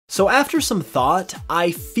So after some thought,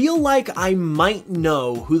 I feel like I might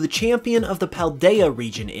know who the champion of the Paldea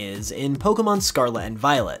region is in Pokemon Scarlet and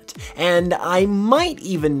Violet, and I might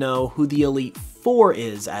even know who the Elite Four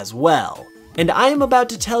is as well. And I am about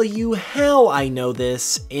to tell you how I know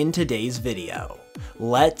this in today's video.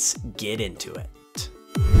 Let's get into it.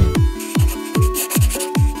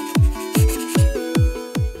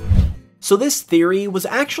 So this theory was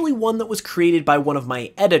actually one that was created by one of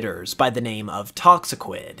my editors by the name of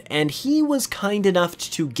Toxiquid, and he was kind enough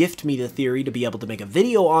to gift me the theory to be able to make a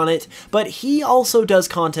video on it, but he also does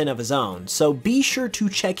content of his own, so be sure to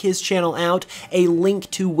check his channel out, a link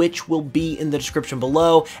to which will be in the description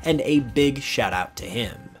below, and a big shout out to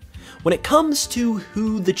him. When it comes to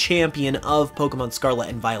who the champion of Pokemon Scarlet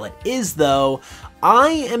and Violet is though, I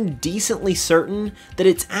am decently certain that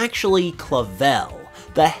it's actually Clavel,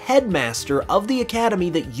 the headmaster of the academy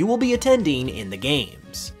that you will be attending in the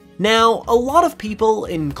games. Now, a lot of people,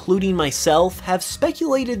 including myself, have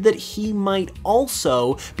speculated that he might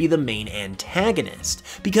also be the main antagonist,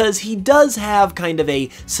 because he does have kind of a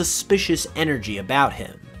suspicious energy about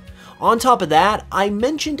him. On top of that, I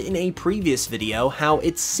mentioned in a previous video how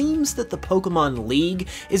it seems that the Pokemon League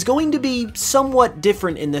is going to be somewhat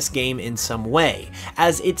different in this game in some way,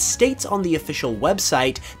 as it states on the official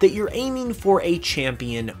website that you're aiming for a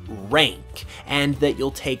champion rank, and that you'll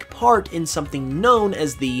take part in something known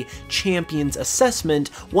as the Champion's Assessment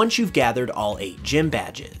once you've gathered all 8 gym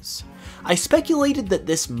badges. I speculated that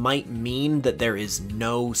this might mean that there is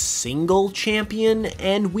no single champion,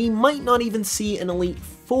 and we might not even see an Elite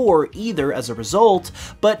Four either as a result,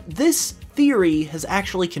 but this theory has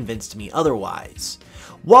actually convinced me otherwise.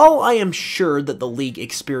 While I am sure that the League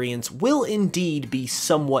experience will indeed be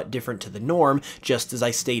somewhat different to the norm, just as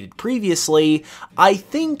I stated previously, I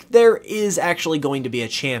think there is actually going to be a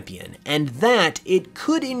champion, and that it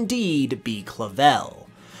could indeed be Clavel.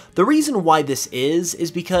 The reason why this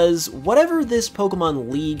is because whatever this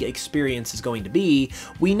Pokemon League experience is going to be,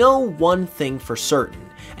 we know one thing for certain,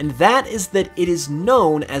 and that is that it is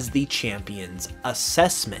known as the Champion's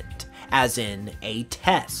Assessment, as in a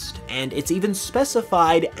test, and it's even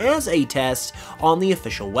specified as a test on the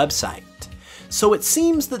official website. So it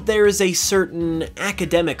seems that there is a certain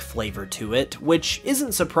academic flavor to it, which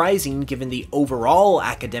isn't surprising given the overall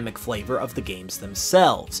academic flavor of the games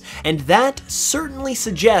themselves, and that certainly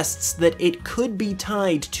suggests that it could be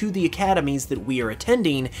tied to the academies that we are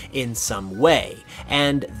attending in some way,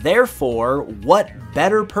 and therefore, what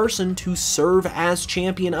better person to serve as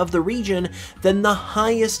champion of the region than the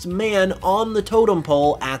highest man on the totem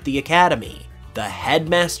pole at the academy, the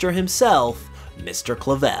headmaster himself, Mr.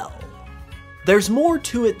 Clavel. There's more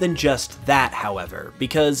to it than just that, however,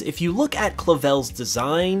 because if you look at Clavel's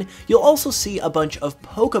design, you'll also see a bunch of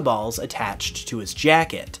Pokeballs attached to his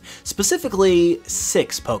jacket, specifically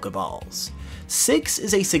 6 Pokeballs. 6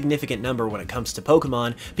 is a significant number when it comes to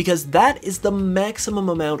Pokemon, because that is the maximum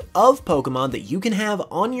amount of Pokemon that you can have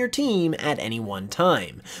on your team at any one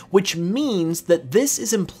time, which means that this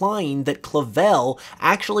is implying that Clavel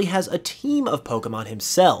actually has a team of Pokemon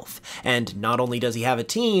himself, and not only does he have a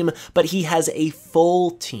team, but he has a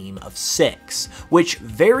full team of 6, which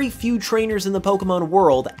very few trainers in the Pokemon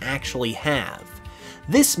world actually have.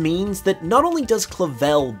 This means that not only does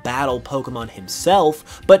Clavel battle Pokemon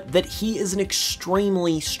himself, but that he is an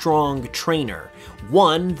extremely strong trainer.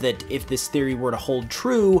 One that, if this theory were to hold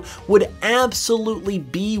true, would absolutely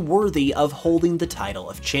be worthy of holding the title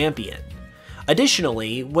of champion.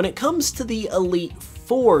 Additionally, when it comes to the Elite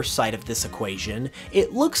Four side of this equation,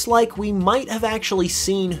 it looks like we might have actually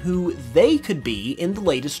seen who they could be in the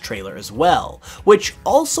latest trailer as well, which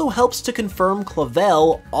also helps to confirm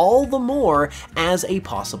Clavel all the more as a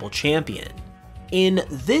possible champion. In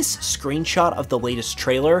this screenshot of the latest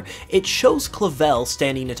trailer, it shows Clavel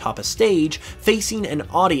standing atop a stage facing an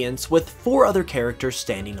audience with 4 other characters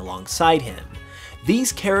standing alongside him.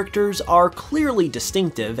 These characters are clearly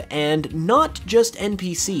distinctive and not just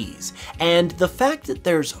NPCs, and the fact that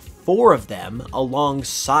there's 4 of them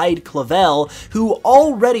alongside Clavel, who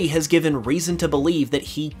already has given reason to believe that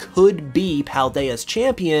he could be Paldea's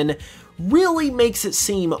champion, really makes it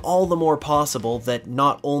seem all the more possible that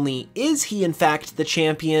not only is he in fact the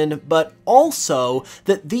champion, but also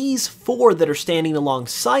that these 4 that are standing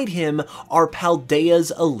alongside him are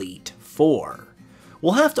Paldea's Elite Four.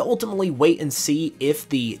 We'll have to ultimately wait and see if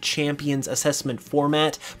the Champion's Assessment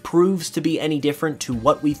format proves to be any different to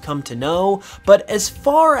what we've come to know, but as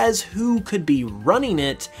far as who could be running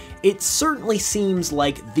it, it certainly seems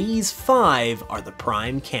like these 5 are the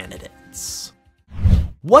prime candidates.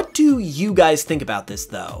 What do you guys think about this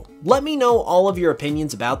though? Let me know all of your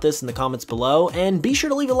opinions about this in the comments below, and be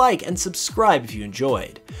sure to leave a like and subscribe if you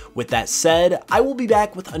enjoyed. With that said, I will be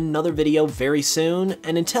back with another video very soon,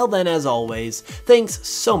 and until then, as always, thanks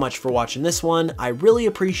so much for watching this one, I really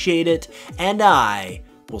appreciate it, and I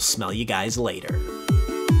will smell you guys later.